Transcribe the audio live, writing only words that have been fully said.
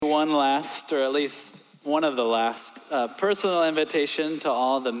one last, or at least one of the last, personal invitation to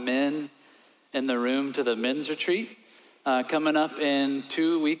all the men in the room to the men's retreat coming up in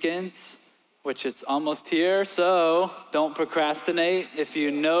 2 weekends, which is almost here. So don't procrastinate. If you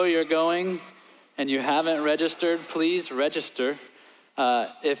know you're going and you haven't registered, please register.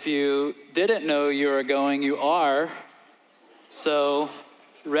 If you didn't know you were going, you are. So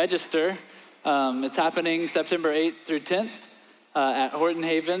register. It's happening September 8th through 10th at Horton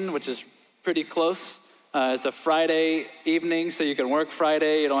Haven, which is pretty close. It's a Friday evening, so you can work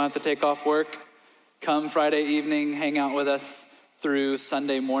Friday. You don't have to take off work. Come Friday evening, hang out with us through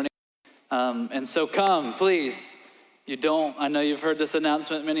Sunday morning. And so come, please. I know you've heard this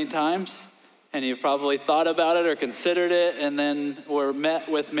announcement many times, and you've probably thought about it or considered it, and then were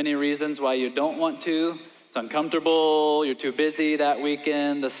met with many reasons why you don't want to. It's uncomfortable, you're too busy that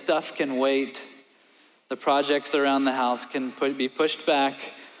weekend, the stuff can wait, the projects around the house can be pushed back.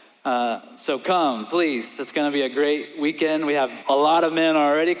 So come, please. It's going to be a great weekend. We have a lot of men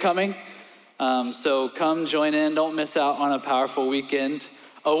already coming. So come join in. Don't miss out on a powerful weekend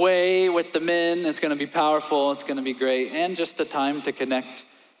away with the men. It's going to be powerful. It's going to be great. And just a time to connect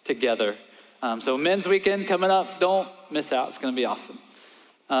together. So men's weekend coming up. Don't miss out. It's going to be awesome.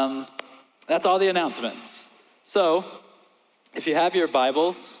 That's all the announcements. So if you have your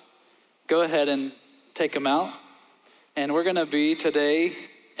Bibles, go ahead and take them out. And we're going to be today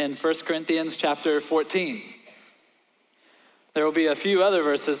in 1 Corinthians chapter 14. There will be a few other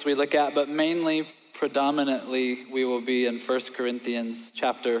verses we look at, but predominantly, we will be in 1 Corinthians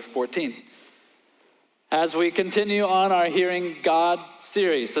chapter 14. As we continue on our Hearing God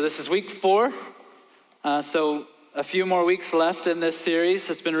series. So this is week 4. So a few more weeks left in this series.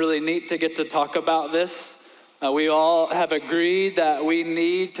 It's been really neat to get to talk about this. We all have agreed that we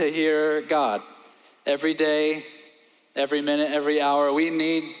need to hear God every day, every minute, every hour. We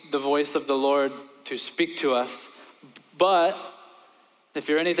need the voice of the Lord to speak to us. But if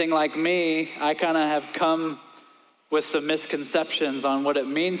you're anything like me, I kind of have come with some misconceptions on what it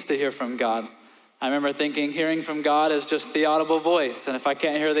means to hear from God. I remember thinking hearing from God is just the audible voice. And if I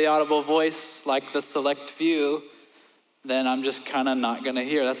can't hear the audible voice like the select few, then I'm just kind of not going to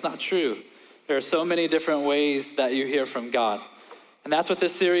hear. That's not true. There are so many different ways that you hear from God. And that's what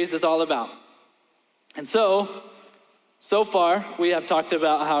this series is all about. And so far, we have talked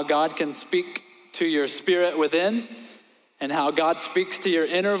about how God can speak to your spirit within and how God speaks to your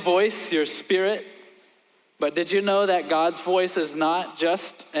inner voice, your spirit. But did you know that God's voice is not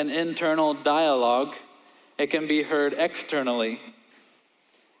just an internal dialogue? It can be heard externally.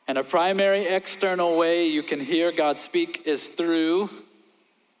 And a primary external way you can hear God speak is through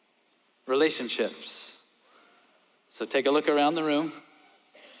relationships. So take a look around the room.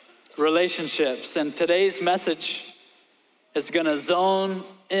 Relationships. And today's message is going to zone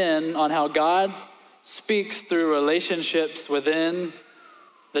in on how God speaks through relationships within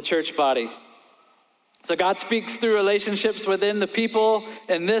the church body. So God speaks through relationships within the people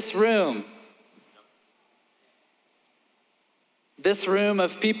in this room. This room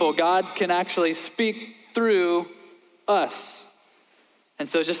of people, God can actually speak through us. And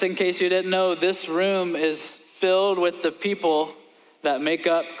so just in case you didn't know, this room is filled with the people that make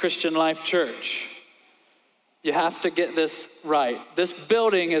up Christian Life Church. You have to get this right. This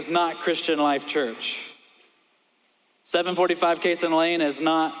building is not Christian Life Church. 745 Cason Lane is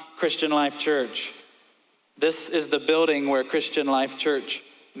not Christian Life Church. This is the building where Christian Life Church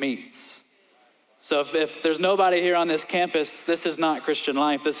meets. So if there's nobody here on this campus, this is not Christian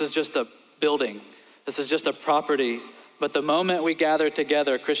Life. This is just a building. This is just a property. But the moment we gather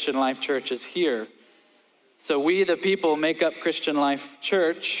together, Christian Life Church is here. So we, the people, make up Christian Life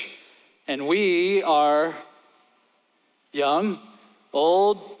Church, and we are young,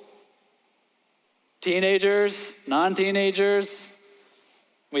 old, teenagers, non-teenagers.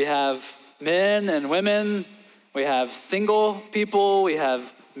 We have men and women. We have single people. We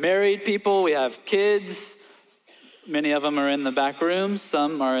have married people. We have kids. Many of them are in the back rooms.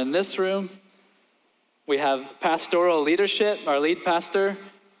 Some are in this room. We have pastoral leadership. Our lead pastor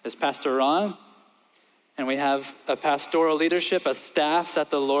is Pastor Ron. And we have a pastoral leadership, a staff that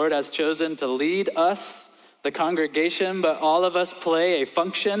the Lord has chosen to lead us, the congregation, but all of us play a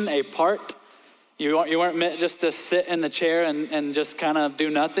function, a part. You weren't meant just to sit in the chair and just kind of do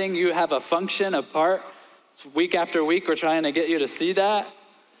nothing. You have a function, a part. It's week after week, we're trying to get you to see that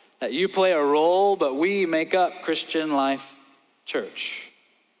you play a role, but we make up Christian Life Church.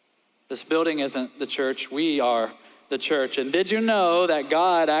 This building isn't the church, we are the church. And did you know that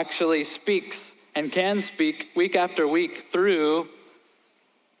God actually speaks and can speak week after week through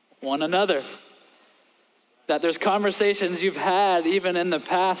one another? That there's conversations you've had even in the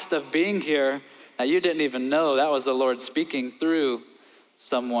past of being here that you didn't even know that was the Lord speaking through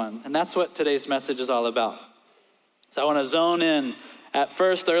someone. And that's what today's message is all about. So I want to zone in at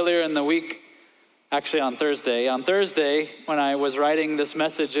first earlier in the week, actually on Thursday. On Thursday, when I was writing this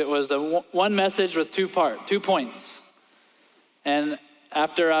message, it was one message with 2 points. And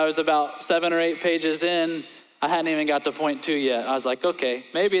after I was about 7 or 8 pages in, I hadn't even got to point 2 yet. I was like, okay,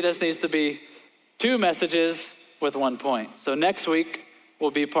 maybe this needs to be 2 messages with 1 point. So next week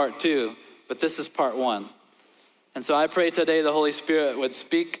will be part 2, but this is part 1. And so I pray today the Holy Spirit would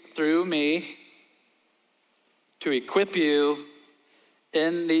speak through me to equip you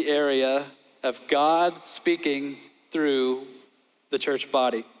in the area of God speaking through the church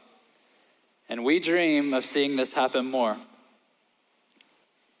body. And we dream of seeing this happen more.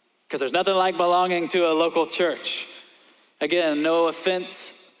 Because there's nothing like belonging to a local church. Again, no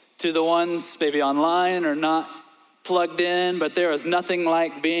offense to the ones maybe online or not plugged in, but there is nothing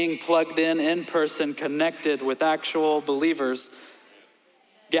like being plugged in person, connected with actual believers,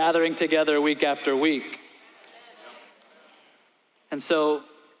 gathering together week after week. And so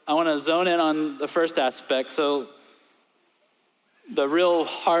I want to zone in on the first aspect. So the real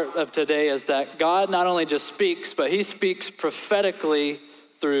heart of today is that God not only just speaks, but he speaks prophetically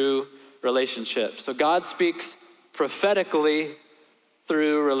through relationships. So God speaks prophetically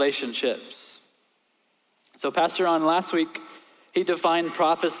through relationships. So Pastor Ron last week, he defined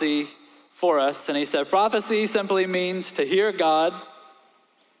prophecy for us, and he said, prophecy simply means to hear God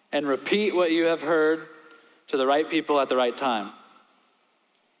and repeat what you have heard to the right people at the right time.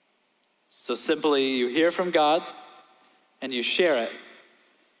 So simply, you hear from God and you share it.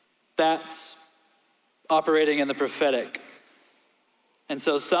 That's operating in the prophetic. And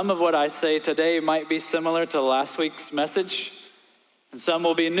so some of what I say today might be similar to last week's message, and some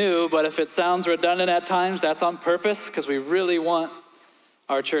will be new, but if it sounds redundant at times, that's on purpose, because we really want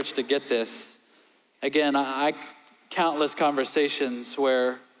our church to get this. Again, I countless conversations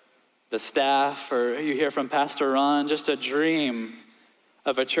where the staff, or you hear from Pastor Ron, just a dream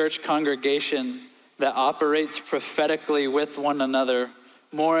of a church congregation that operates prophetically with one another.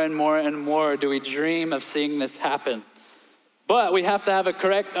 More and more and more do we dream of seeing this happen. But we have to have a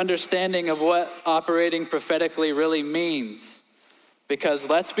correct understanding of what operating prophetically really means. Because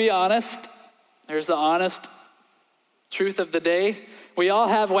let's be honest, here's the honest truth of the day. We all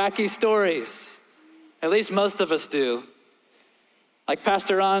have wacky stories. At least most of us do. Like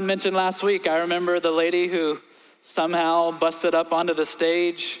Pastor Ron mentioned last week, I remember the lady who somehow busted up onto the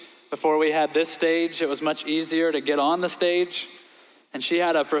stage. Before we had this stage, it was much easier to get on the stage. And she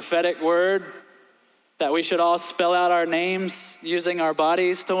had a prophetic word that we should all spell out our names using our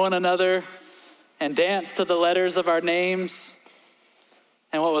bodies to one another and dance to the letters of our names.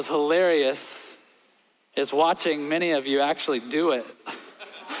 And what was hilarious is watching many of you actually do it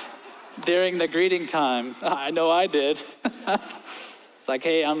during the greeting time. I know I did. It's like,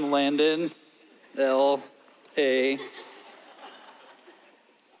 hey, I'm Landon, L.A.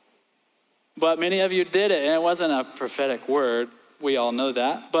 But many of you did it, and it wasn't a prophetic word. We all know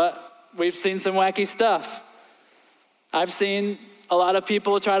that. But we've seen some wacky stuff. I've seen a lot of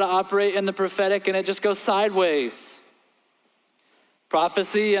people try to operate in the prophetic, and it just goes sideways.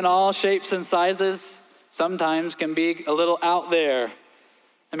 Prophecy in all shapes and sizes sometimes can be a little out there.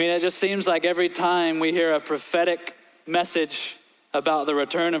 I mean, it just seems like every time we hear a prophetic message about the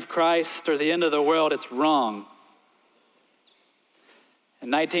return of Christ or the end of the world, it's wrong. In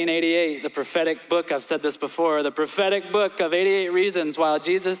 1988, the prophetic book, I've said this before, the prophetic book of 88 reasons why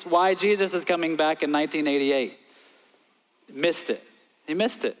Jesus is coming back in 1988. Missed it. He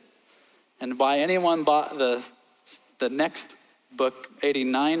missed it. And why anyone bought the next book,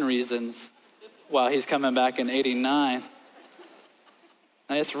 89 reasons, while he's coming back in 89.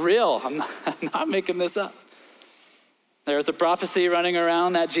 And it's real. I'm not making this up. There's a prophecy running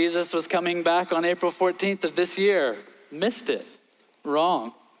around that Jesus was coming back on April 14th of this year. Missed it.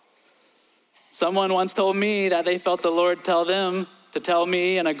 Wrong. Someone once told me that they felt the Lord tell them to tell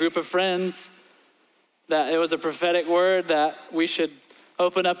me and a group of friends that it was a prophetic word that we should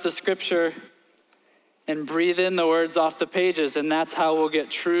open up the scripture and breathe in the words off the pages, and that's how we'll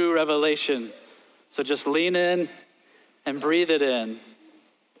get true revelation. So just lean in and breathe it in.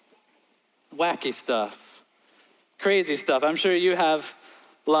 Wacky stuff. Crazy stuff. I'm sure you have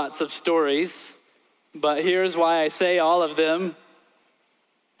lots of stories, but here's why I say all of them.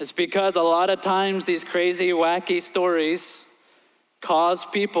 It's because a lot of times these crazy, wacky stories cause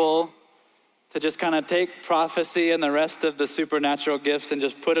people to just kind of take prophecy and the rest of the supernatural gifts and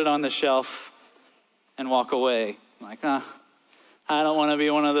just put it on the shelf and walk away. Like, I don't want to be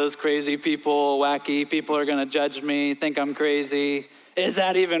one of those crazy people, wacky people are going to judge me, think I'm crazy. Is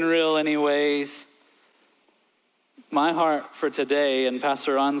that even real anyways? My heart for today, and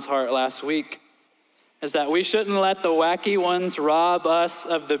Pastor Ron's heart last week, is that we shouldn't let the wacky ones rob us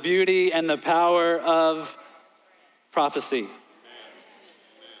of the beauty and the power of prophecy.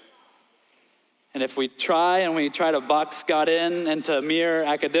 And if we try to box God into mere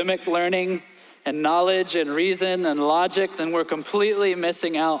academic learning and knowledge and reason and logic, then we're completely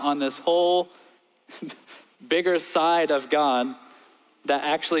missing out on this whole bigger side of God that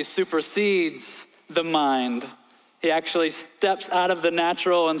actually supersedes the mind. He actually steps out of the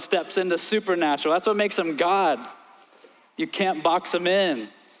natural and steps into supernatural. That's what makes him God. You can't box him in.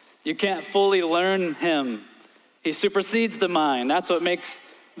 You can't fully learn him. He supersedes the mind. That's what makes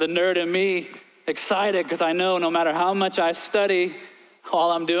the nerd in me excited, because I know no matter how much I study,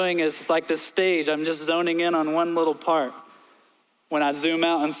 all I'm doing is like this stage. I'm just zoning in on one little part. When I zoom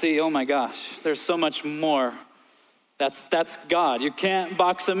out and see, oh my gosh, there's so much more. That's God. You can't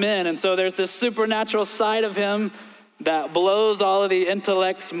box him in. And so there's this supernatural side of him that blows all of the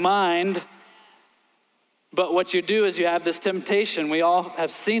intellect's mind. But what you do is you have this temptation. We all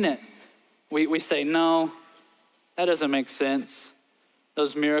have seen it. We say, no, that doesn't make sense.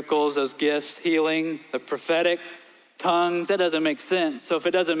 Those miracles, those gifts, healing, the prophetic, tongues, that doesn't make sense. So if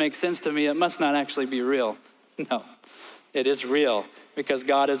it doesn't make sense to me, it must not actually be real. No, it is real, because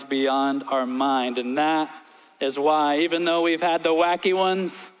God is beyond our mind. And that is why, even though we've had the wacky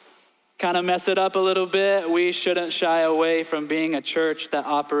ones kind of mess it up a little bit, we shouldn't shy away from being a church that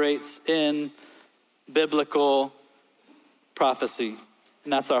operates in biblical prophecy.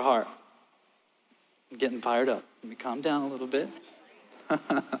 And that's our heart. I'm getting fired up. Let me calm down a little bit.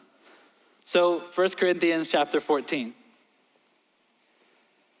 So 1 Corinthians chapter 14.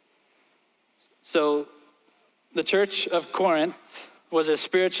 So the church of Corinth was a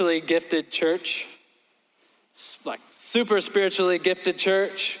spiritually gifted church, like super spiritually gifted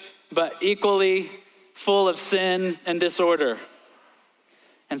church, but equally full of sin and disorder.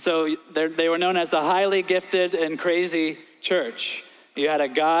 And so they were known as the highly gifted and crazy church. You had a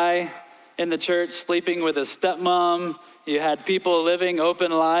guy in the church sleeping with his stepmom. You had people living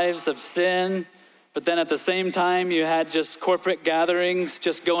open lives of sin. But then at the same time, you had just corporate gatherings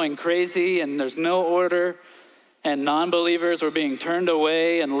just going crazy, and there's no order. And non-believers were being turned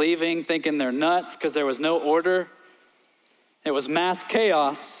away and leaving, thinking they're nuts because there was no order. It was mass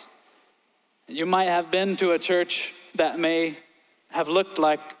chaos. You might have been to a church that may have looked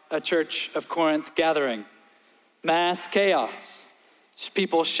like a church of Corinth gathering. Mass chaos. Just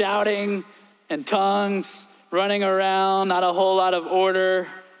people shouting in tongues, running around, not a whole lot of order.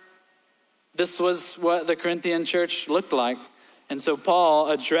 This was what the Corinthian church looked like. And so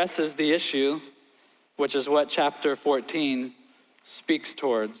Paul addresses the issue, which is what chapter 14 speaks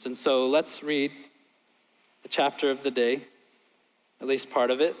towards. And so let's read the chapter of the day, at least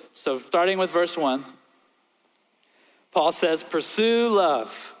part of it. So starting with verse 1, Paul says, pursue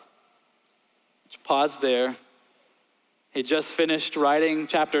love. Just pause there. He just finished writing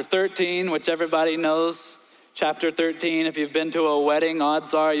chapter 13, which everybody knows. Chapter 13, if you've been to a wedding,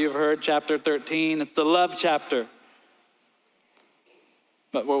 odds are you've heard chapter 13. It's the love chapter.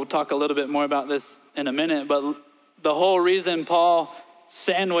 But we'll talk a little bit more about this in a minute. But the whole reason Paul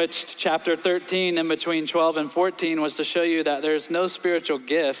sandwiched chapter 13 in between 12 and 14 was to show you that there's no spiritual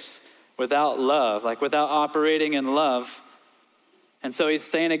gifts without love, like without operating in love. And so he's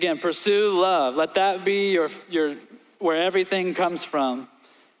saying again, pursue love. Let that be your where everything comes from.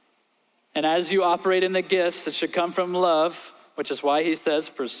 And as you operate in the gifts, it should come from love, which is why he says,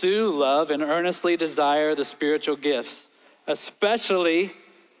 pursue love and earnestly desire the spiritual gifts, especially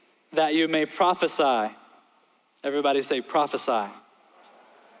that you may prophesy. Everybody say prophesy.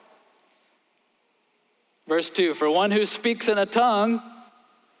 Verse 2, for one who speaks in a tongue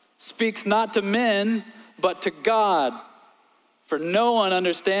speaks not to men, but to God. For no one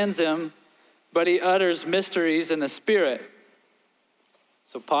understands him, but he utters mysteries in the Spirit.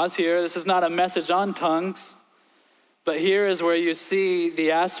 So pause here. This is not a message on tongues, but here is where you see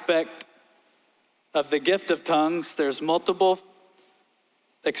the aspect of the gift of tongues. There's multiple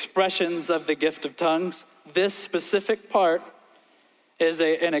expressions of the gift of tongues. This specific part is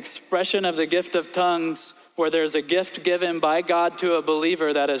an expression of the gift of tongues where there's a gift given by God to a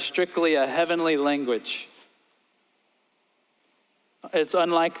believer that is strictly a heavenly language. It's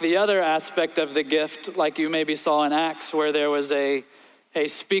unlike the other aspect of the gift, like you maybe saw in Acts, where there was a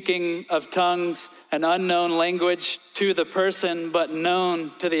speaking of tongues, an unknown language to the person, but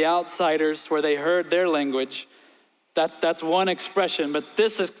known to the outsiders where they heard their language. That's one expression, but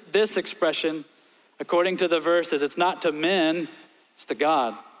this expression, according to the verses, it's not to men, It's to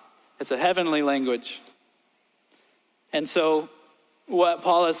God. It's a heavenly language. And so what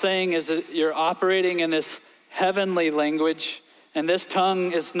Paul is saying is that you're operating in this heavenly language, and this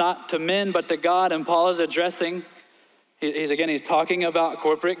tongue is not to men but to God. And Paul is addressing, he's talking about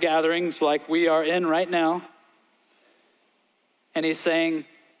corporate gatherings like we are in right now. And he's saying,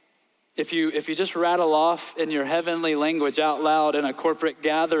 if you just rattle off in your heavenly language out loud in a corporate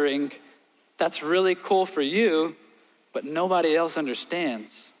gathering, that's really cool for you, but nobody else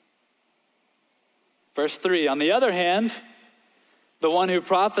understands. Verse 3, on the other hand, the one who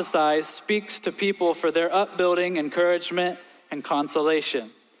prophesies speaks to people for their upbuilding, encouragement, and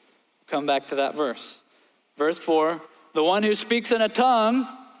consolation. Come back to that verse. Verse 4, the one who speaks in a tongue,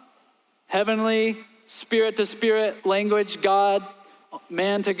 heavenly, spirit to spirit language, God,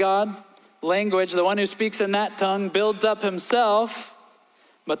 man to God language, the one who speaks in that tongue builds up himself,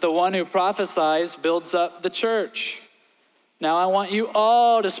 but the one who prophesies builds up the church. Now I want you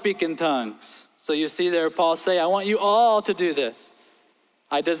all to speak in tongues. So you see there Paul say, I want you all to do this.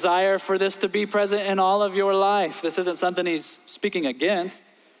 I desire for this to be present in all of your life. This isn't something he's speaking against,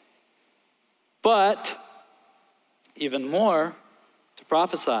 but even more, to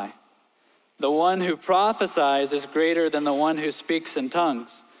prophesy. The one who prophesies is greater than the one who speaks in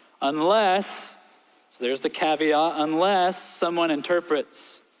tongues, unless, so there's the caveat, unless someone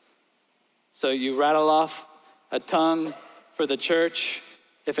interprets. So you rattle off a tongue for the church.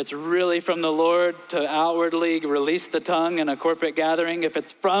 If it's really from the Lord to outwardly release the tongue in a corporate gathering, if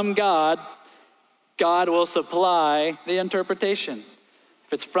it's from God, God will supply the interpretation.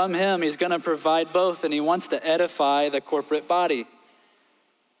 If it's from him, he's going to provide both, and he wants to edify the corporate body.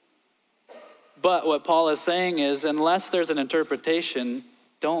 But what Paul is saying is, unless there's an interpretation,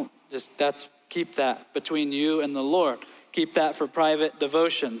 keep that between you and the Lord. Keep that for private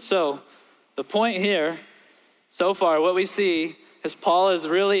devotion. So the point here, so far, what we see is Paul is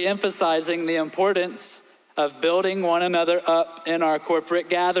really emphasizing the importance of building one another up in our corporate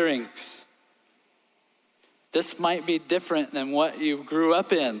gatherings. This might be different than what you grew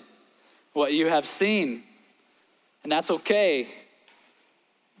up in, what you have seen, and that's okay.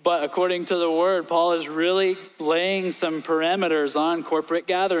 But according to the word, Paul is really laying some parameters on corporate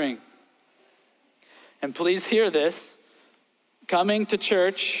gathering. And please hear this. Coming to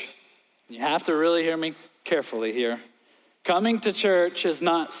church, you have to really hear me carefully here. Coming to church is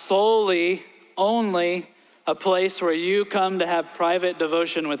not only a place where you come to have private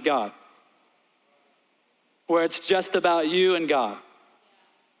devotion with God, where it's just about you and God.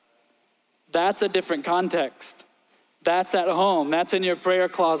 That's a different context. That's at home. That's in your prayer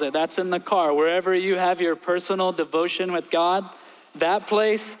closet. That's in the car. Wherever you have your personal devotion with God, that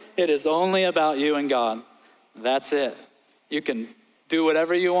place, it is only about you and God. That's it. You can do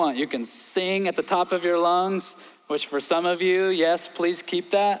whatever you want. You can sing at the top of your lungs, which for some of you, yes, please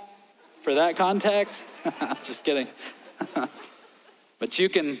keep that for that context. Just kidding. But you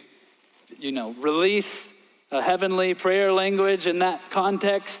can, release a heavenly prayer language in that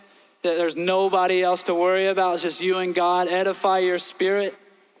context. That there's nobody else to worry about. It's just you and God. Edify your spirit.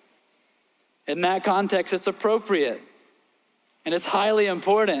 In that context, it's appropriate. And it's highly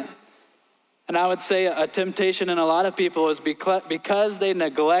important. And I would say a temptation in a lot of people is because they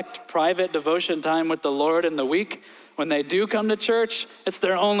neglect private devotion time with the Lord in the week, when they do come to church, it's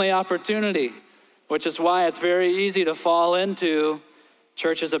their only opportunity, which is why it's very easy to fall into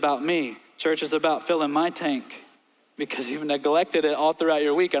church is about me. Church is about filling my tank, because you've neglected it all throughout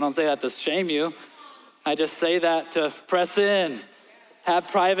your week. I don't say that to shame you. I just say that to press in. Have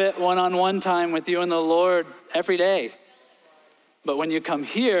private one-on-one time with you and the Lord every day. But when you come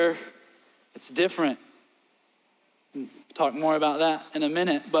here, it's different. We'll talk more about that in a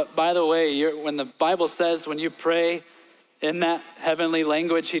minute. But by the way, when the Bible says when you pray in that heavenly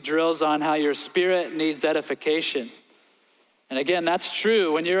language, he drills on how your spirit needs edification. And again, that's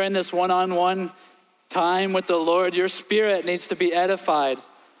true. When you're in this one-on-one time with the Lord, your spirit needs to be edified.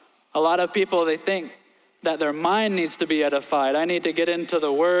 A lot of people, they think that their mind needs to be edified. I need to get into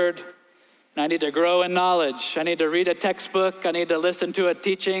the word, and I need to grow in knowledge. I need to read a textbook. I need to listen to a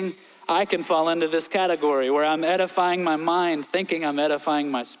teaching. I can fall into this category where I'm edifying my mind, thinking I'm edifying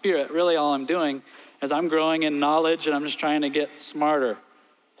my spirit. Really, all I'm doing is I'm growing in knowledge, and I'm just trying to get smarter.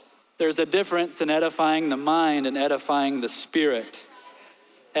 There's a difference in edifying the mind and edifying the spirit.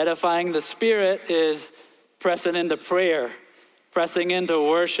 Edifying the spirit is pressing into prayer, pressing into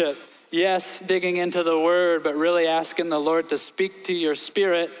worship. Yes, digging into the word, but really asking the Lord to speak to your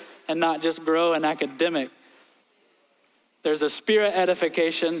spirit and not just grow in academic. There's a spirit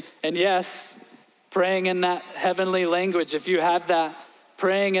edification, and yes, praying in that heavenly language. If you have that,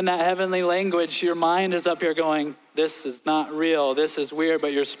 praying in that heavenly language, your mind is up here going, this is not real, this is weird,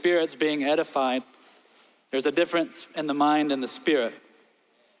 but your spirit's being edified. There's a difference in the mind and the spirit.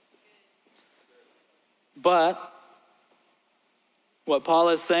 But what Paul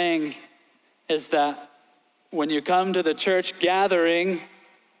is saying is that when you come to the church gathering,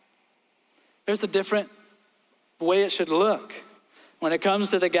 there's a different way it should look. When it comes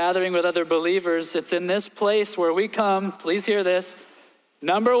to the gathering with other believers, it's in this place where we come, please hear this,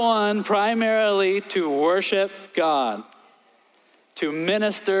 number one, primarily to worship God, to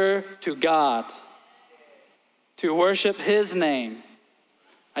minister to God, to worship his name.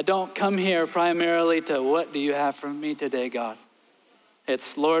 I don't come here primarily to, what do you have for me today, God?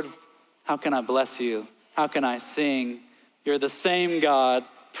 It's, Lord, how can I bless you? How can I sing? You're the same God.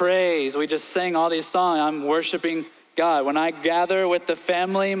 Praise. We just sang all these songs. I'm worshiping God. When I gather with the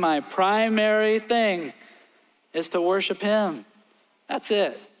family, my primary thing is to worship him. That's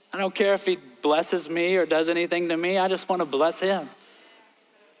it. I don't care if he blesses me or does anything to me. I just want to bless him.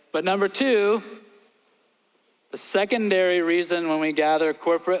 But number two, the secondary reason when we gather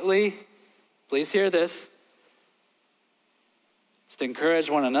corporately, please hear this, it's to encourage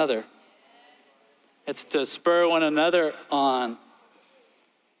one another. It's to spur one another on.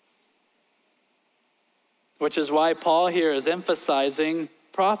 Which is why Paul here is emphasizing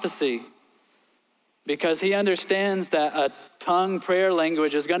prophecy, because he understands that a tongue prayer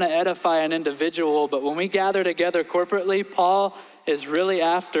language is going to edify an individual, but when we gather together corporately, Paul is really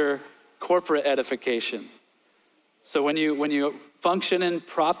after corporate edification. So when you function in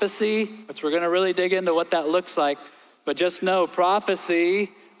prophecy, which we're going to really dig into what that looks like, but just know prophecy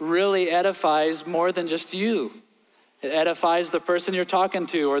really edifies more than just you. It edifies the person you're talking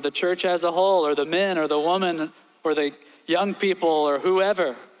to, or the church as a whole, or the men, or the woman, or the young people, or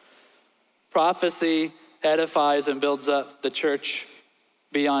whoever. Prophecy edifies and builds up the church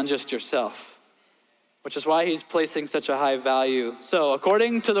beyond just yourself, which is why he's placing such a high value. So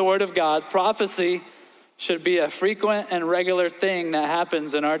according to the Word of God, prophecy should be a frequent and regular thing that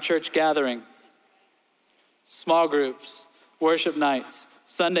happens in our church gathering. Small groups, worship nights,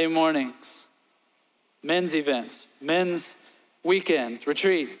 Sunday mornings, men's events, men's weekend,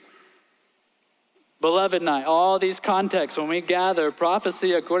 retreat, beloved night, all these contexts. When we gather,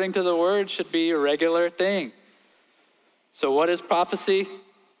 prophecy according to the word should be a regular thing. So what is prophecy?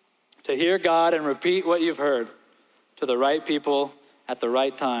 To hear God and repeat what you've heard to the right people at the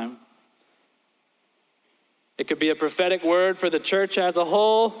right time. It could be a prophetic word for the church as a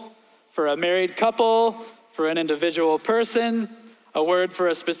whole, for a married couple, for an individual person, a word for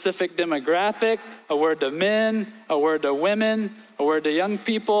a specific demographic, a word to men, a word to women, a word to young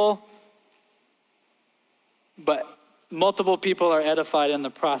people. But multiple people are edified in the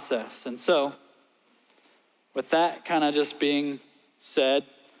process. And so, with that kind of just being said,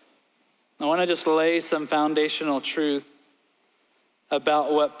 I want to just lay some foundational truth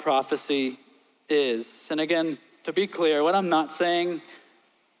about what prophecy is. And again, to be clear, what I'm not saying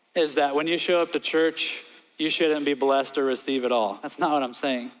is that when you show up to church, you shouldn't be blessed or receive it all. That's not what I'm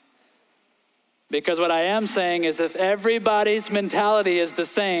saying. Because what I am saying is if everybody's mentality is the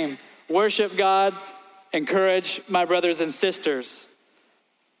same, worship God, encourage my brothers and sisters.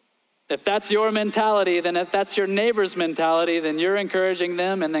 If that's your mentality, then if that's your neighbor's mentality, then you're encouraging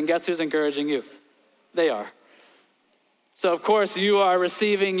them, and then guess who's encouraging you? They are. So of course you are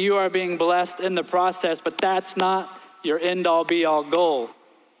receiving, you are being blessed in the process, but that's not your end-all be-all goal.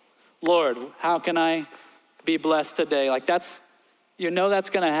 Lord, how can I be blessed today? Like that's, that's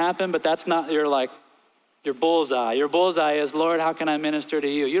going to happen, but that's not your bullseye. Your bullseye is, Lord, how can I minister to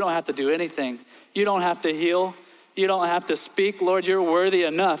you? You don't have to do anything. You don't have to heal. You don't have to speak. Lord, you're worthy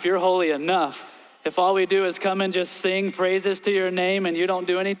enough. You're holy enough. If all we do is come and just sing praises to your name and you don't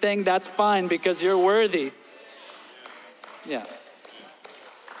do anything, that's fine because you're worthy. Yeah.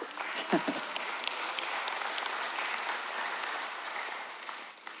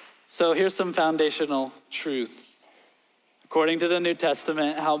 So here's some foundational truth. According to the New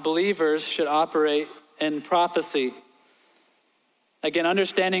Testament, how believers should operate in prophecy. Again,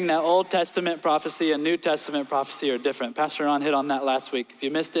 understanding that Old Testament prophecy and New Testament prophecy are different. Pastor Ron hit on that last week. If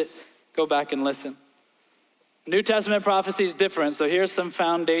you missed it, go back and listen. New Testament prophecy is different, so here's some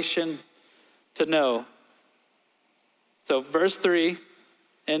foundation to know. So verse 3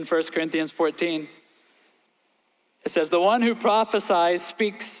 in 1 Corinthians 14, it says, the one who prophesies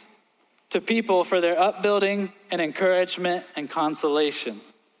speaks to people for their upbuilding and encouragement and consolation.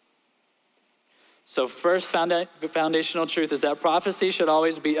 So first foundational truth is that prophecy should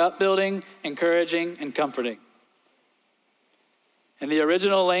always be upbuilding, encouraging, and comforting. In the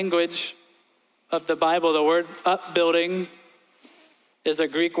original language of the Bible, the word upbuilding is a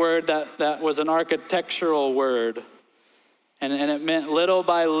Greek word that was an architectural word. And it meant little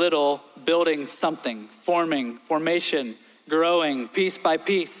by little building something, formation, growing, piece by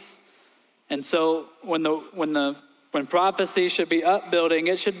piece. And so when prophecy should be upbuilding,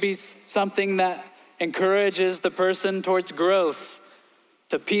 it should be something that encourages the person towards growth,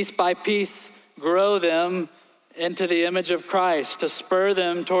 to piece by piece grow them into the image of Christ, to spur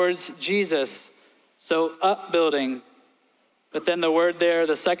them towards Jesus. So upbuilding. But then the word there,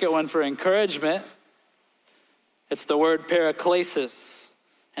 the second one for encouragement, it's the word paraklesis.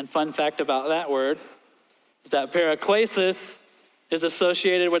 And fun fact about that word is that paraklesis is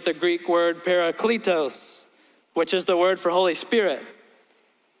associated with the Greek word parakletos, which is the word for Holy Spirit.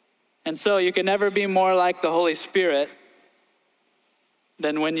 And so you can never be more like the Holy Spirit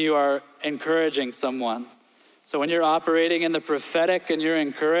than when you are encouraging someone. So when you're operating in the prophetic and you're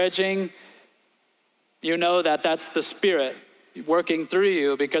encouraging, you know that that's the Spirit working through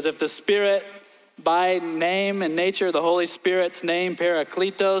you, because if the Spirit, by name and nature, the Holy Spirit's name,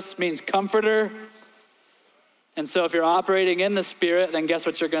 Parakletos, means comforter. And so if you're operating in the Spirit, then guess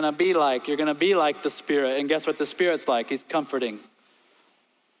what you're going to be like? You're going to be like the Spirit. And guess what the Spirit's like? He's comforting.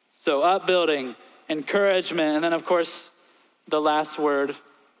 So upbuilding, encouragement, and then of course, the last word,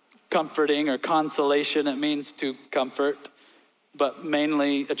 comforting or consolation. It means to comfort, but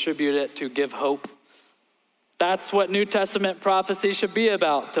mainly attribute it to give hope. That's what New Testament prophecy should be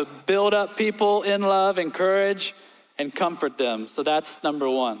about, to build up people in love, encourage, and comfort them. So that's number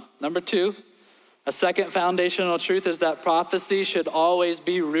one. Number two, a second foundational truth is that prophecy should always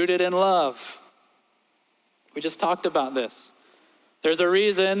be rooted in love. We just talked about this. There's a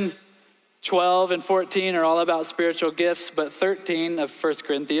reason 12 and 14 are all about spiritual gifts, but 13 of 1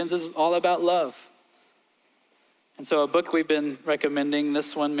 Corinthians is all about love. And so a book we've been recommending,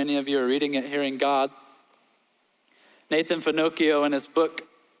 this one, many of you are reading it, Hearing God. Nathan Finocchio, in his book,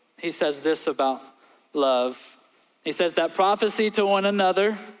 he says this about love. He says that prophecy to one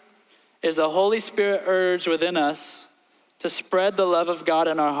another is a Holy Spirit urge within us to spread the love of God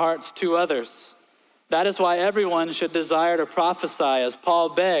in our hearts to others. That is why everyone should desire to prophesy, as Paul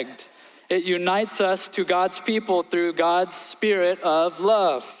begged. It unites us to God's people through God's spirit of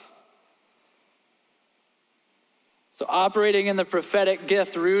love. So operating in the prophetic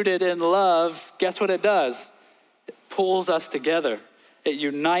gift rooted in love, guess what it does? It pulls us together. It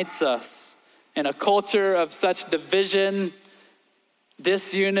unites us. In a culture of such division,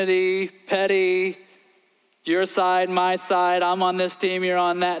 disunity, petty, your side, my side, I'm on this team, you're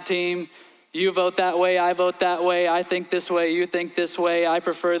on that team. You vote that way, I vote that way, I think this way, you think this way, I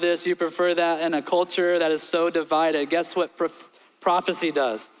prefer this, you prefer that. In a culture that is so divided, guess what prophecy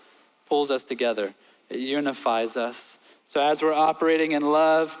does? Pulls us together. It unifies us. So as we're operating in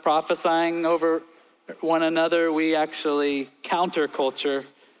love, prophesying over one another, we actually counter culture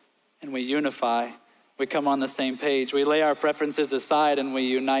and we unify. We come on the same page. We lay our preferences aside and we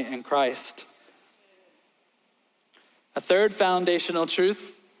unite in Christ. A third foundational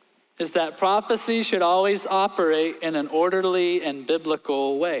truth is that prophecy should always operate in an orderly and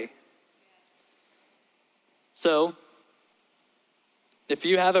biblical way. So, if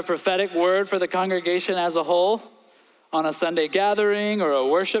you have a prophetic word for the congregation as a whole on a Sunday gathering or a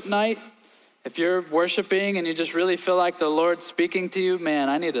worship night, if you're worshiping and you just really feel like the Lord's speaking to you, man,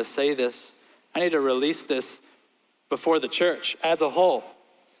 I need to say this. I need to release this before the church as a whole.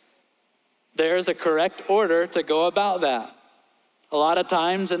 There's a correct order to go about that. A lot of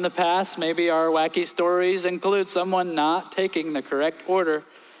times in the past, maybe our wacky stories include someone not taking the correct order.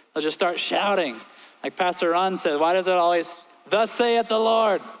 They'll just start shouting. Like Pastor Ron said, why does it always, thus saith the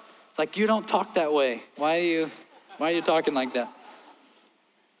Lord? It's like, you don't talk that way. Why are you talking like that?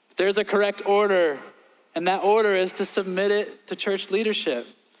 There's a correct order, and that order is to submit it to church leadership.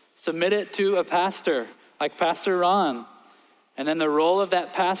 Submit it to a pastor, like Pastor Ron. And then the role of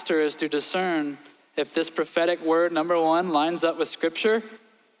that pastor is to discern if this prophetic word, number one, lines up with Scripture.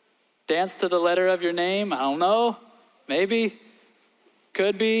 Dance to the letter of your name, I don't know, maybe,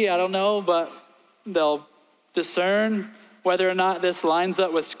 could be, I don't know, but they'll discern whether or not this lines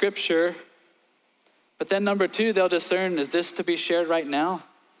up with Scripture. But then number two, they'll discern, is this to be shared right now?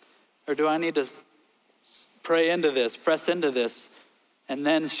 Or do I need to pray into this, press into this, and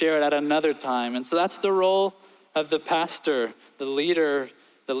then share it at another time? And so that's the role of the pastor, the leader,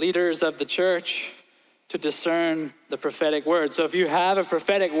 the leaders of the church, to discern the prophetic word. So if you have a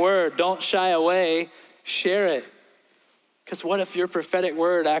prophetic word, don't shy away, share it. Because what if your prophetic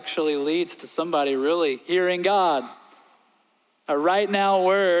word actually leads to somebody really hearing God? A right now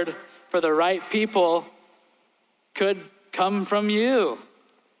word for the right people could come from you.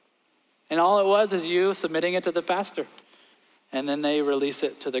 And all it was is you submitting it to the pastor. and then they release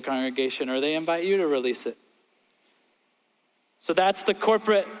it to the congregation, or they invite you to release it. So that's the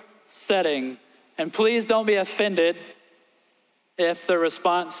corporate setting. And please don't be offended if the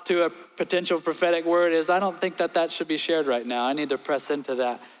response to a potential prophetic word is, I don't think that should be shared right now. I need to press into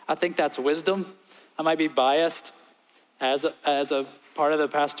that. I think that's wisdom. I might be biased as a part of the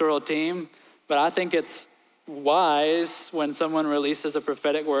pastoral team, but I think it's wise when someone releases a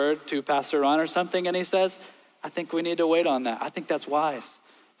prophetic word to Pastor Ron or something and he says, I think we need to wait on that. I think that's wise.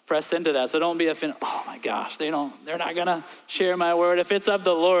 Press into that. So don't be offended. Oh my gosh, they're not gonna share my word. If it's of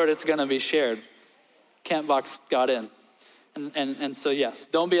the Lord, it's gonna be shared. Can't box God in. And so yes,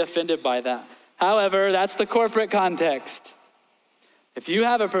 don't be offended by that. However, that's the corporate context. If you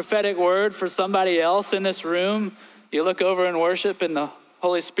have a prophetic word for somebody else in this room, you look over in worship and the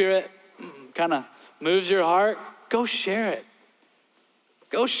Holy Spirit kind of moves your heart, go share it.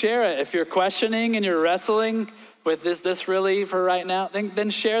 Go share it. If you're questioning and you're wrestling with this really for right now, then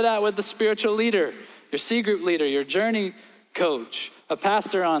share that with the spiritual leader, your C group leader, your journey coach, a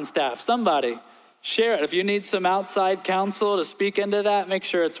pastor on staff, somebody. Share it. If you need some outside counsel to speak into that, make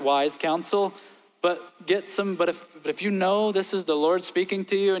sure it's wise counsel. But if you know this is the Lord speaking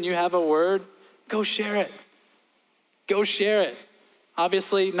to you and you have a word, go share it. Go share it.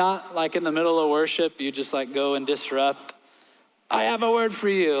 Obviously not like in the middle of worship, you just like go and disrupt. I have a word for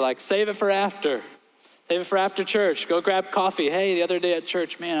you, like save it for after. Save it for after church. Go grab coffee. Hey, the other day at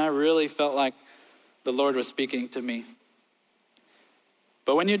church, man, I really felt like the Lord was speaking to me.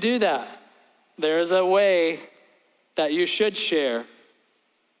 But when you do that, there is a way that you should share.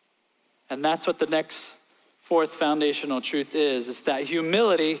 And that's what the next fourth foundational truth is that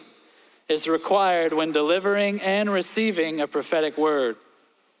humility is required when delivering and receiving a prophetic word.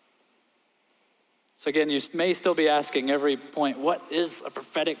 So again, you may still be asking every point, what is a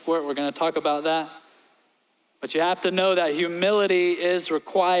prophetic word? We're going to talk about that. But you have to know that humility is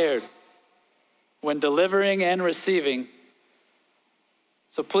required when delivering and receiving.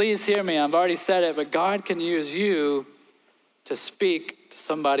 So please hear me. I've already said it, but God can use you to speak to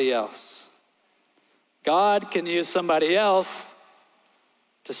somebody else. God can use somebody else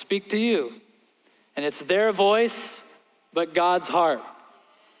to speak to you. And it's their voice, but God's heart.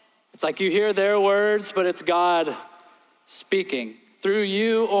 It's like you hear their words, but it's God speaking through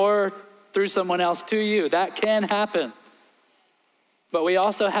you or through someone else to you. That can happen. But we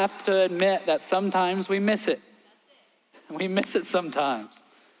also have to admit that sometimes we miss it. We miss it sometimes.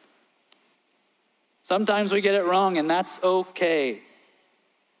 Sometimes we get it wrong, and that's okay.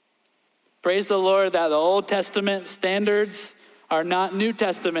 Praise the Lord that the Old Testament standards are not New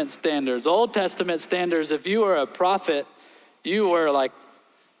Testament standards. Old Testament standards, if you were a prophet, you were like,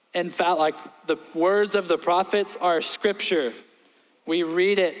 in fact, like the words of the prophets are scripture. We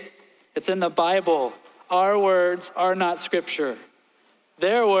read it. It's in the Bible. Our words are not scripture.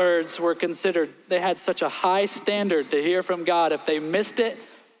 Their words were considered, they had such a high standard to hear from God. If they missed it,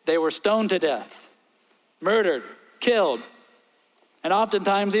 they were stoned to death, murdered, killed. And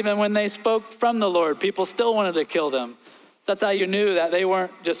oftentimes, even when they spoke from the Lord, people still wanted to kill them. That's how you knew that they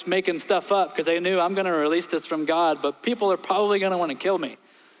weren't just making stuff up, because they knew I'm going to release this from God, but people are probably going to want to kill me.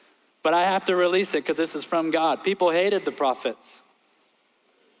 But I have to release it because this is from God. People hated the prophets.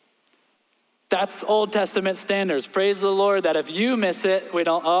 That's Old Testament standards. Praise the Lord that if you miss it, we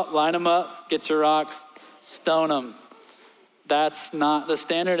don't, line them up, get your rocks, stone them. That's not the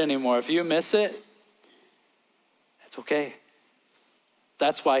standard anymore. If you miss it, it's okay.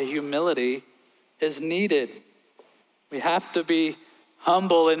 That's why humility is needed. We have to be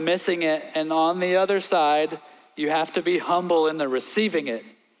humble in missing it. And on the other side, you have to be humble in the receiving it.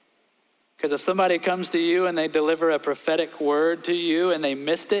 Because if somebody comes to you and they deliver a prophetic word to you and they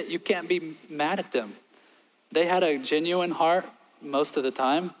missed it, you can't be mad at them. They had a genuine heart most of the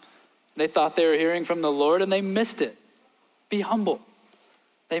time. They thought they were hearing from the Lord and they missed it. Be humble.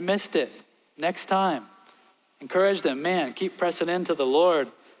 They missed it. Next time, encourage them. Man, keep pressing into the Lord.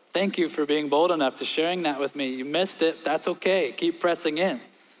 Thank you for being bold enough to sharing that with me. You missed it. That's okay. Keep pressing in.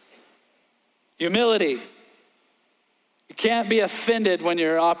 Humility. You can't be offended when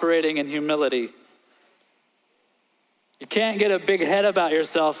you're operating in humility. You can't get a big head about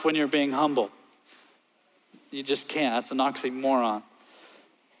yourself when you're being humble. You just can't. That's an oxymoron.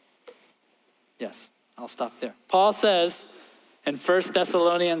 Yes, I'll stop there. Paul says in 1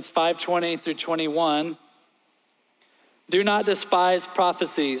 Thessalonians 5:20 through 21, do not despise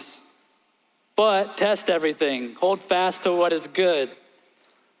prophecies, but test everything. Hold fast to what is good.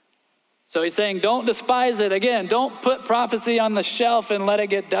 So he's saying, don't despise it. Again, don't put prophecy on the shelf and let it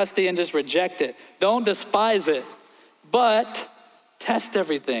get dusty and just reject it. Don't despise it, but test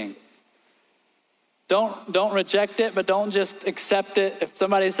everything. Don't reject it, but don't just accept it. If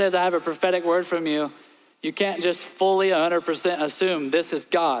somebody says, I have a prophetic word from you, you can't just fully 100% assume this is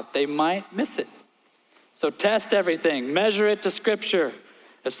God. They might miss it. So test everything, measure it to Scripture.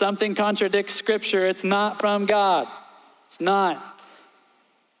 If something contradicts Scripture, it's not from God. It's not.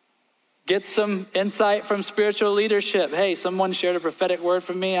 Get some insight from spiritual leadership. Hey, someone shared a prophetic word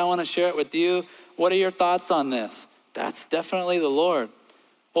from me. I want to share it with you. What are your thoughts on this? That's definitely the Lord.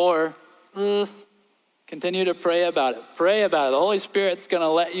 Or continue to pray about it. Pray about it. The Holy Spirit's going to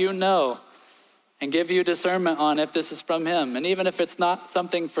let you know and give you discernment on if this is from him. And even if it's not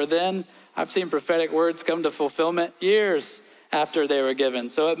something for then, I've seen prophetic words come to fulfillment years after they were given.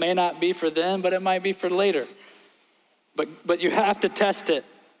 So it may not be for then, but it might be for later. But you have to test it.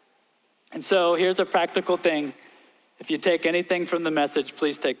 And so here's a practical thing. If you take anything from the message,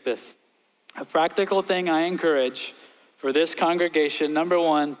 please take this. A practical thing I encourage for this congregation, number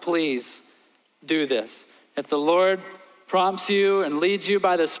one, please do this. If the Lord prompts you and leads you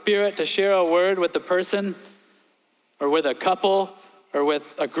by the Spirit to share a word with the person or with a couple or with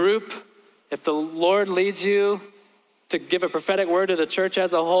a group, if the Lord leads you to give a prophetic word to the church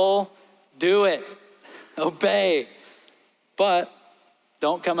as a whole, do it. Obey. But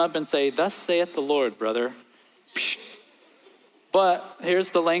don't come up and say, thus saith the Lord, brother. But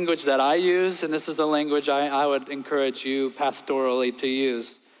here's the language that I use, and this is the language I would encourage you pastorally to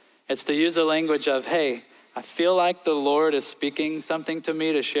use. It's to use a language of, hey, I feel like the Lord is speaking something to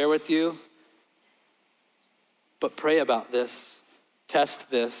me to share with you, but pray about this, test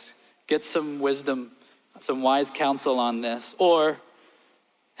this, get some wisdom, some wise counsel on this. Or,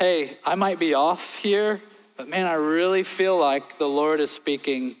 hey, I might be off here, but man, I really feel like the Lord is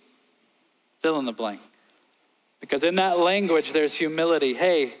speaking, fill in the blank. Because in that language, there's humility.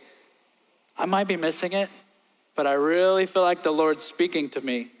 Hey, I might be missing it, but I really feel like the Lord's speaking to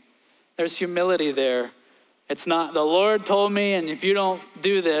me. There's humility there. It's not, the Lord told me, and if you don't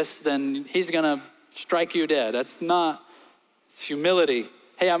do this, then he's going to strike you dead. That's not, it's humility.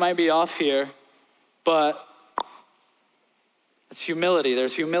 Hey, I might be off here, but it's humility.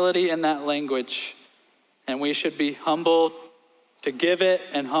 There's humility in that language. And we should be humble to give it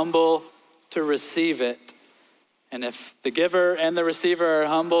and humble to receive it. And if the giver and the receiver are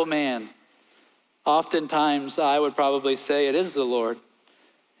humble, man, oftentimes I would probably say it is the Lord,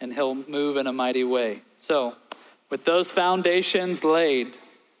 and he'll move in a mighty way. So with those foundations laid,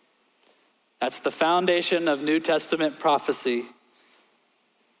 that's the foundation of New Testament prophecy.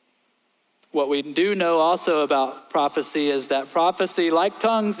 What we do know also about prophecy is that prophecy, like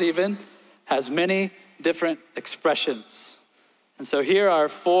tongues even, has many different expressions. And so here are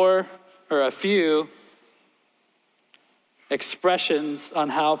a few expressions on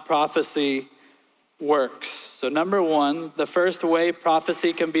how prophecy works. So number one, the first way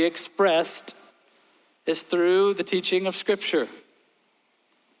prophecy can be expressed is through the teaching of Scripture.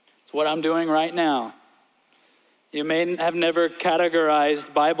 It's what I'm doing right now. You may have never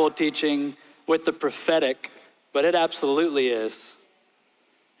categorized Bible teaching with the prophetic, but it absolutely is.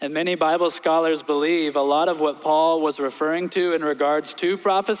 And many Bible scholars believe a lot of what Paul was referring to in regards to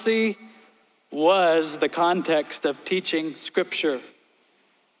prophecy was the context of teaching Scripture,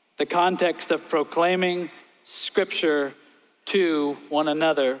 the context of proclaiming Scripture to one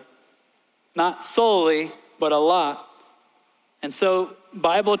another. Not solely, but a lot. And so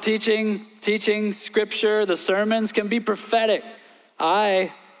Bible teaching Scripture, the sermons can be prophetic.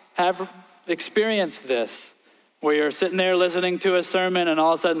 I have experienced this, where you're sitting there listening to a sermon and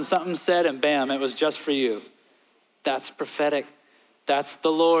all of a sudden something's said and bam, it was just for you. That's prophetic. That's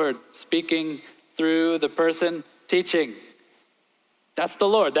the Lord speaking through the person teaching. That's the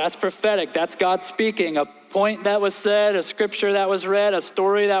Lord. That's prophetic. That's God speaking. A point that was said, a scripture that was read, a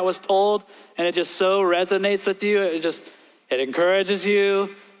story that was told, and it just so resonates with you. It encourages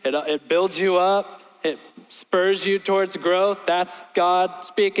you. It builds you up. It spurs you towards growth. That's God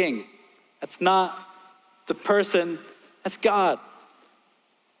speaking. That's not the person. That's God.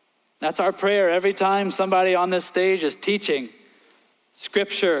 That's our prayer every time somebody on this stage is teaching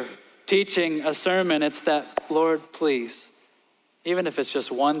Scripture, teaching a sermon. It's that, Lord, please, even if it's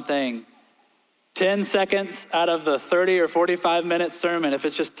just one thing, 10 seconds out of the 30 or 45-minute sermon, if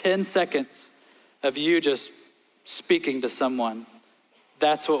it's just 10 seconds of you just speaking to someone,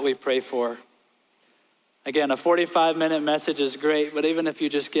 that's what we pray for. Again, a 45-minute message is great, but even if you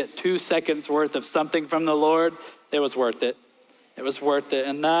just get 2 seconds worth of something from the Lord, it was worth it. It was worth it.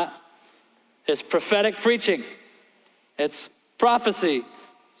 And that is prophetic preaching. It's prophecy,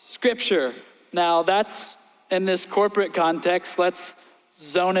 Scripture. Now that's in this corporate context. Let's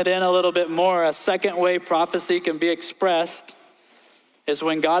zone it in a little bit more. A second way prophecy can be expressed is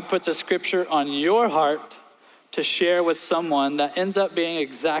when God puts a scripture on your heart to share with someone that ends up being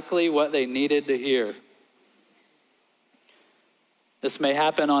exactly what they needed to hear. This may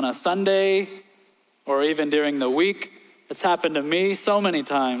happen on a Sunday or even during the week. It's happened to me so many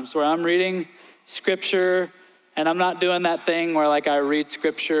times where I'm reading scripture and I'm not doing that thing where like I read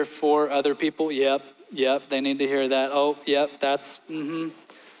scripture for other people. Yep, they need to hear that. Oh, yep, that's,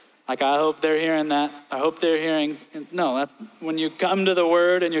 Like I hope they're hearing that. I hope they're hearing. No, that's when you come to the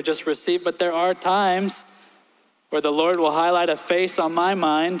word and you just receive. But there are times where the Lord will highlight a face on my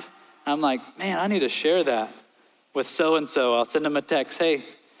mind. I'm like, man, I need to share that with so-and-so. I'll send them a text. Hey, I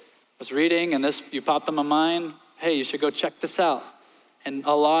was reading and this, you popped in my mind. Hey, you should go check this out. And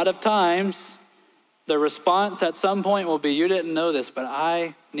a lot of times, the response at some point will be, you didn't know this, but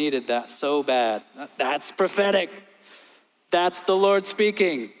I needed that so bad. That's prophetic. That's the Lord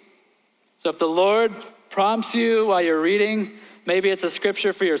speaking. So if the Lord prompts you while you're reading, maybe it's a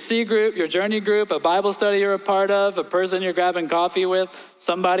scripture for your C group, your journey group, a Bible study you're a part of, a person you're grabbing coffee with,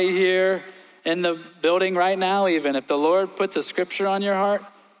 somebody here in the building right now even. If the Lord puts a scripture on your heart,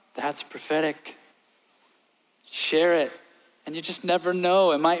 that's prophetic. Share it. And you just never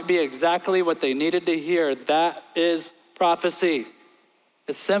know. It might be exactly what they needed to hear. That is prophecy.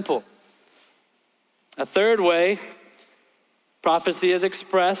 It's simple. A third way prophecy is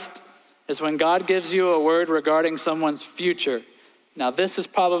expressed is when God gives you a word regarding someone's future. Now, this is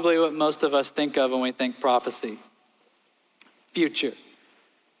probably what most of us think of when we think prophecy. Future.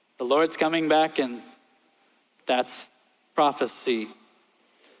 The Lord's coming back, and that's prophecy.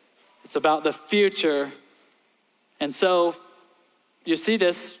 It's about the future. And so you see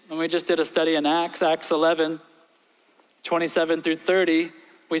this when we just did a study in Acts 11, 27 through 30.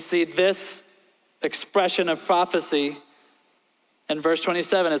 We see this expression of prophecy. In verse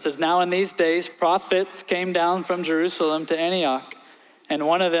 27, it says, now in these days, prophets came down from Jerusalem to Antioch, and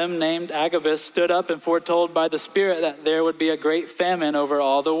one of them, named Agabus, stood up and foretold by the Spirit that there would be a great famine over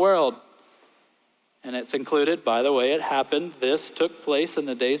all the world. And it's included, by the way, it happened. This took place in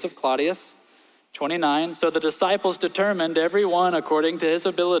the days of Claudius. 29, so the disciples determined, every one according to his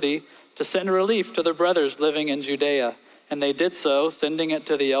ability, to send relief to the brothers living in Judea. And they did so, sending it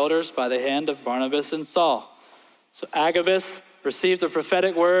to the elders by the hand of Barnabas and Saul. So Agabus received a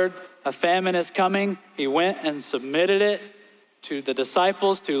prophetic word, a famine is coming. He went and submitted it to the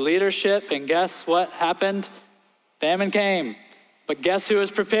disciples, to leadership, and guess what happened? Famine came. But guess who was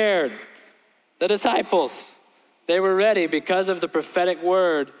prepared? The disciples. They were ready because of the prophetic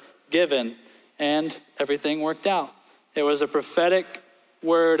word given, and everything worked out. It was a prophetic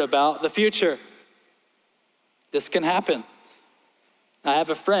word about the future. This can happen. I have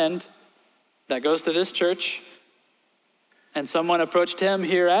a friend that goes to this church, and someone approached him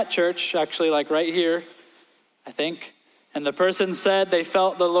here at church, actually like right here, I think. And the person said they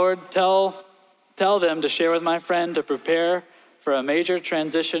felt the Lord tell them to share with my friend to prepare for a major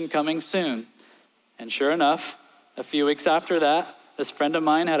transition coming soon. And sure enough, a few weeks after that, this friend of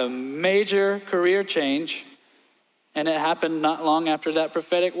mine had a major career change, and it happened not long after that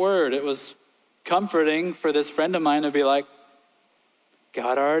prophetic word. It was comforting for this friend of mine to be like,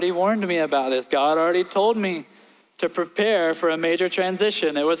 God already warned me about this. God already told me to prepare for a major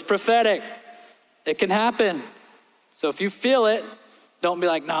transition. It was prophetic. It can happen. So if you feel it, don't be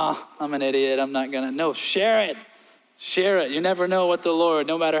like, nah, I'm an idiot. I'm not gonna. No, share it. Share it. You never know what the Lord,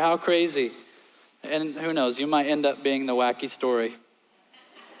 no matter how crazy. And who knows, you might end up being the wacky story.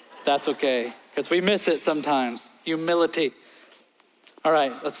 That's okay, because we miss it sometimes. Humility. All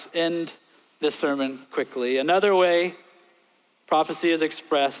right, let's end this sermon quickly. Another way prophecy is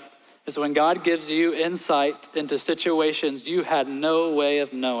expressed is when God gives you insight into situations you had no way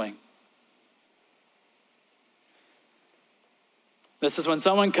of knowing. This is when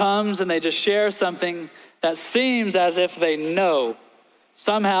someone comes and they just share something that seems as if they know.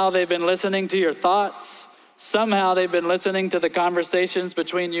 Somehow they've been listening to your thoughts. Somehow they've been listening to the conversations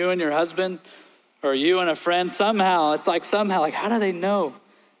between you and your husband or you and a friend. Somehow, how do they know?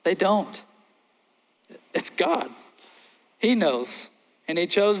 They don't. It's God. He knows. And he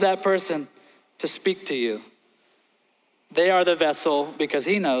chose that person to speak to you. They are the vessel because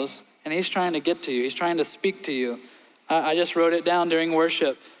he knows, and he's trying to get to you. He's trying to speak to you. I just wrote it down during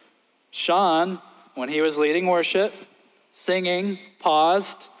worship. Sean, when he was leading worship, singing,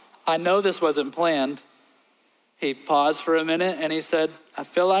 paused. I know this wasn't planned. He paused for a minute and he said, I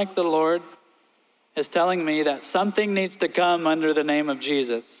feel like the Lord is telling me that something needs to come under the name of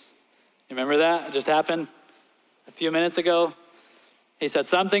Jesus. You remember that? It just happened a few minutes ago. He said,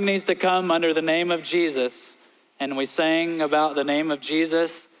 something needs to come under the name of Jesus. And we sang about the name of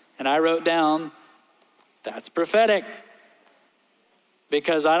Jesus. And I wrote down, that's prophetic.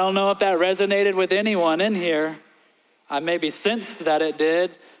 because I don't know if that resonated with anyone in here. I maybe sensed that it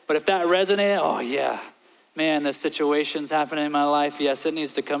did, but if that resonated, oh yeah, man, this situation's happening in my life. Yes, it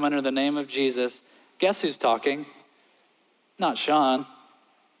needs to come under the name of Jesus. Guess who's talking? Not Sean.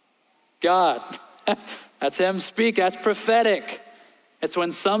 God. That's him speak. That's prophetic. It's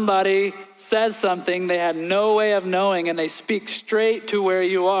when somebody says something they had no way of knowing and they speak straight to where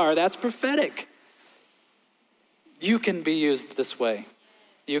you are. That's prophetic. You can be used this way.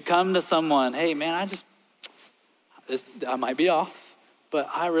 You come to someone, hey man, I might be off, but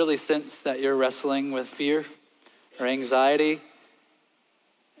I really sense that you're wrestling with fear or anxiety.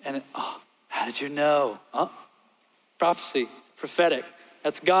 And how did you know? Prophecy, prophetic.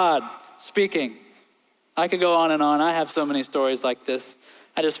 That's God speaking. I could go on and on. I have so many stories like this.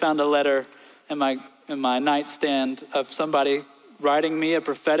 I just found a letter in my nightstand of somebody writing me a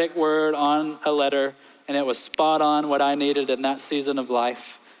prophetic word on a letter, and it was spot on what I needed in that season of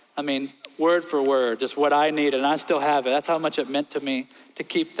life. I mean, word for word, just what I needed, and I still have it. That's how much it meant to me to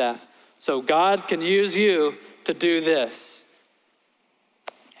keep that. So God can use you to do this.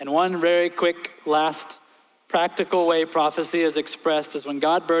 And one very quick last practical way prophecy is expressed is when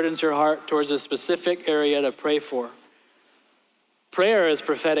God burdens your heart towards a specific area to pray for. Prayer is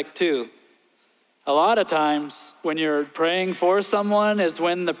prophetic too. A lot of times when you're praying for someone is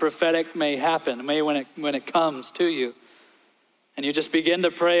when the prophetic may happen, when it comes to you. And you just begin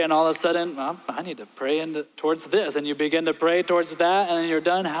to pray and all of a sudden, I need to pray towards this. And you begin to pray towards that and then you're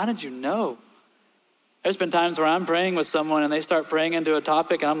done. How did you know? There's been times where I'm praying with someone and they start praying into a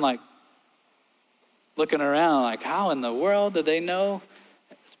topic and I'm like, looking around like, how in the world did they know?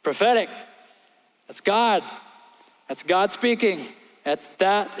 It's prophetic. That's God. That's God speaking.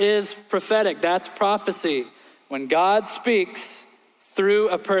 That is prophetic. That's prophecy. When God speaks through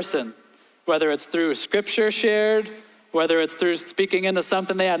a person, whether it's through scripture shared, whether it's through speaking into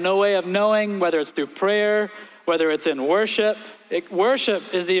something they had no way of knowing, whether it's through prayer, whether it's in worship.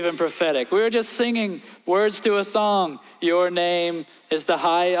 Worship is even prophetic. We were just singing words to a song. Your name is the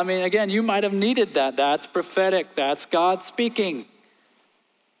high. I mean, again, you might have needed that. That's prophetic. That's God speaking.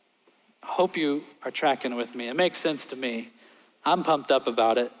 I hope you are tracking with me. It makes sense to me. I'm pumped up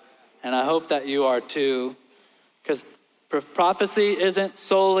about it. And I hope that you are too. Because prophecy isn't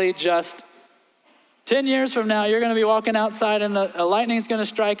solely just 10 years from now, you're going to be walking outside and a lightning's going to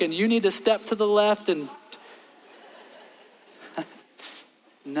strike and you need to step to the left and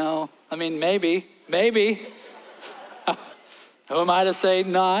no, I mean, maybe. Who am I to say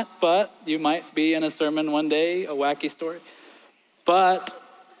not, but you might be in a sermon one day, a wacky story. But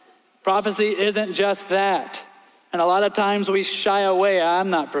prophecy isn't just that. And a lot of times we shy away. I'm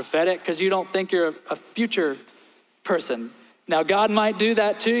not prophetic because you don't think you're a future person. Now, God might do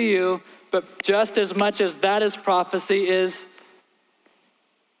that to you, but just as much as that is prophecy is,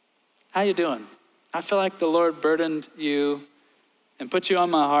 how you doing? I feel like the Lord burdened you and put you on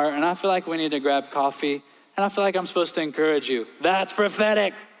my heart, and I feel like we need to grab coffee, and I feel like I'm supposed to encourage you. That's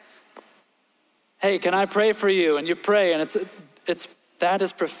prophetic. Hey, can I pray for you? And you pray, and that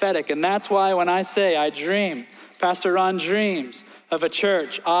is prophetic. And that's why when I say I dream, Pastor Ron dreams of a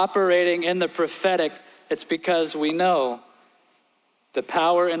church operating in the prophetic, it's because we know the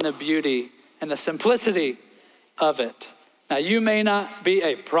power and the beauty and the simplicity of it. Now, you may not be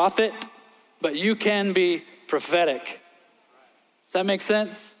a prophet, but you can be prophetic. Does that make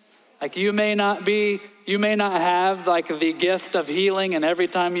sense? Like you may not have like the gift of healing, and every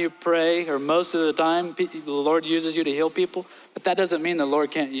time you pray, or most of the time, the Lord uses you to heal people, but that doesn't mean the Lord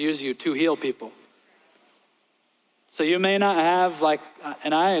can't use you to heal people. So you may not have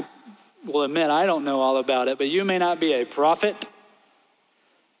and I will admit I don't know all about it, but you may not be a prophet,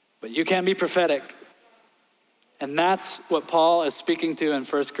 but you can be prophetic. And that's what Paul is speaking to in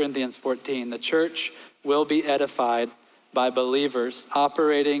 1 Corinthians 14. The church will be edified by believers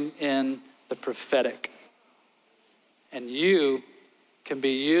operating in the prophetic. And you can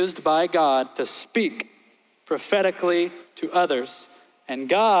be used by God to speak prophetically to others. And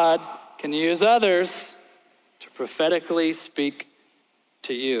God can use others to prophetically speak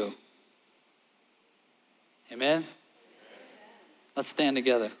to you. Amen? Let's stand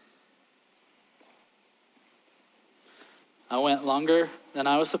together. I went longer than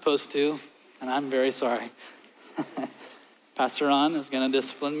I was supposed to, and I'm very sorry. Pastor Ron is going to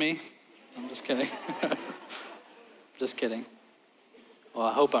discipline me. I'm just kidding. Just kidding. Well,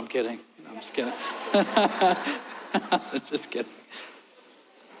 I hope I'm kidding. I'm just kidding. Just kidding.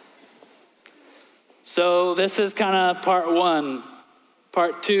 So this is kind of part one.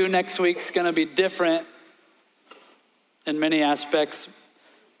 Part two next week's going to be different in many aspects,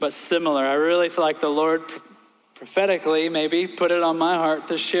 but similar. I really feel like the Lord prophetically, maybe, put it on my heart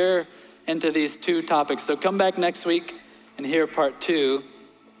to share into these two topics. So come back next week and hear part 2.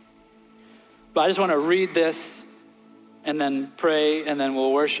 But I just want to read this and then pray, and then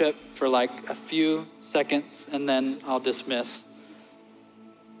we'll worship for like a few seconds, and then I'll dismiss.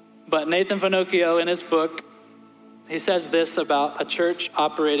 But Nathan Finocchio, in his book, he says this about a church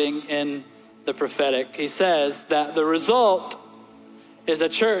operating in the prophetic. He says that the result is a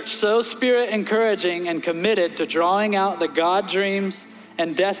church so spirit encouraging and committed to drawing out the God dreams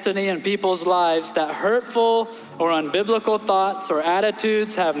and destiny in people's lives that hurtful or unbiblical thoughts or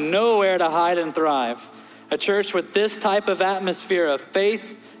attitudes have nowhere to hide and thrive. A church with this type of atmosphere of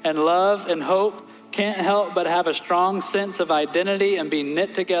faith and love and hope can't help but have a strong sense of identity and be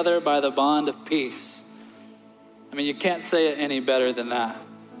knit together by the bond of peace. I mean, you can't say it any better than that.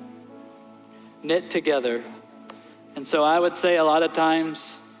 Knit together. And so I would say a lot of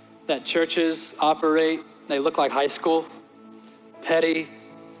times that churches operate, they look like high school. Petty,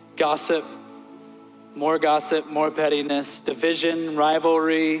 gossip, more pettiness, division,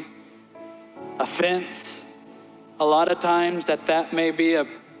 rivalry, offense. A lot of times that may be a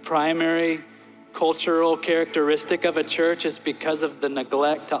primary cultural characteristic of a church is because of the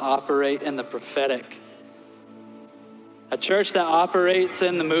neglect to operate in the prophetic. A church that operates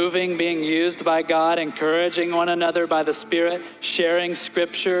in the moving, being used by God, encouraging one another by the Spirit, sharing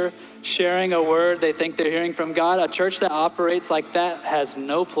scripture, sharing a word they think they're hearing from God. A church that operates like that has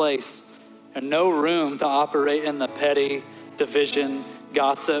no place and no room to operate in the petty, division,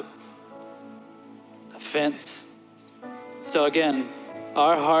 gossip, offense. So again,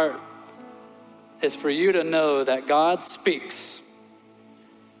 our heart is for you to know that God speaks.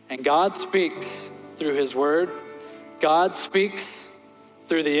 And God speaks through his word. God speaks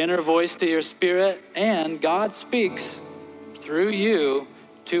through the inner voice to your spirit, and God speaks through you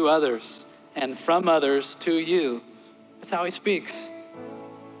to others and from others to you. That's how he speaks.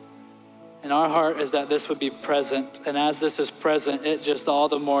 And our heart is that this would be present. And as this is present, it just all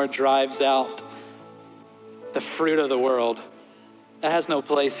the more drives out the fruit of the world. That has no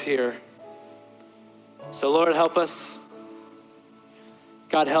place here. So Lord, help us.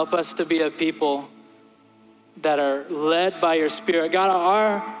 God, help us to be a people that are led by your Spirit. God,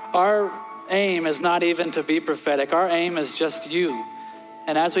 our aim is not even to be prophetic. Our aim is just you.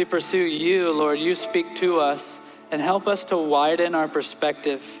 And as we pursue you, Lord, you speak to us and help us to widen our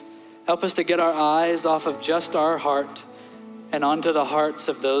perspective. Help us to get our eyes off of just our heart and onto the hearts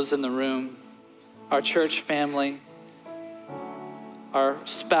of those in the room, our church family, our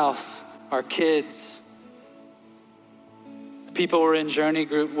spouse, our kids, the people we're in journey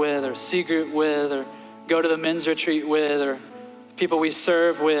group with or C group with or go to the men's retreat with, or people we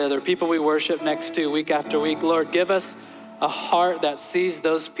serve with, or people we worship next to week after week. Lord, give us a heart that sees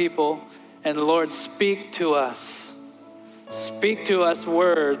those people, and Lord, speak to us. Speak to us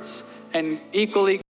words, and equally